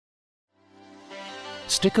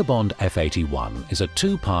Styccobond F81 is a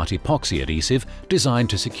two-part epoxy adhesive designed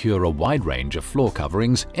to secure a wide range of floor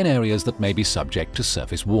coverings in areas that may be subject to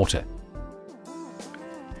surface water.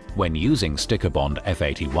 When using Styccobond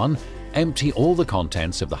F81, empty all the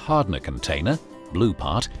contents of the hardener container, blue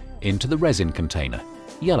part, into the resin container,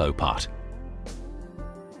 yellow part,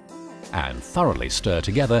 and thoroughly stir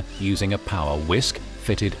together using a power whisk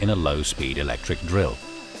fitted in a low-speed electric drill.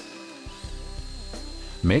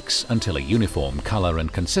 Mix until a uniform color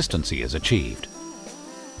and consistency is achieved.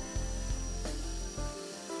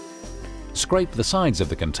 Scrape the sides of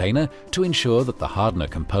the container to ensure that the hardener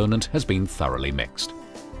component has been thoroughly mixed.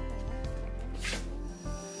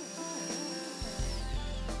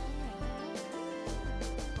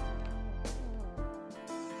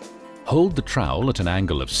 Hold the trowel at an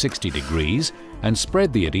angle of 60 degrees and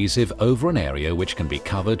spread the adhesive over an area which can be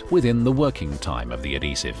covered within the working time of the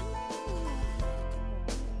adhesive.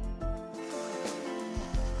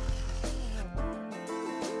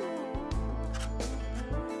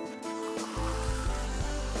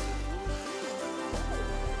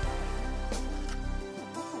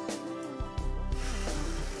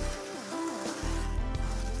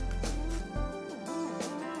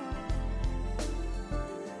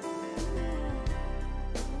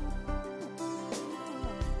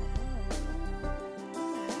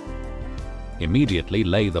 Immediately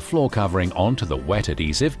lay the floor covering onto the wet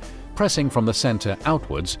adhesive, pressing from the center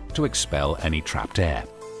outwards to expel any trapped air.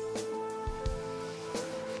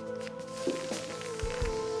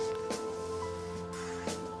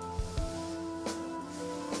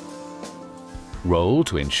 Roll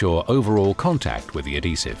to ensure overall contact with the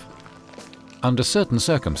adhesive. Under certain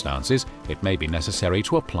circumstances, it may be necessary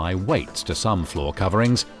to apply weights to some floor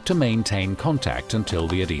coverings to maintain contact until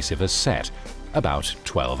the adhesive is set, about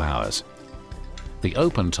 12 hours. The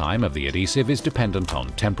open time of the adhesive is dependent on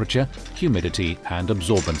temperature, humidity and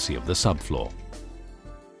absorbency of the subfloor.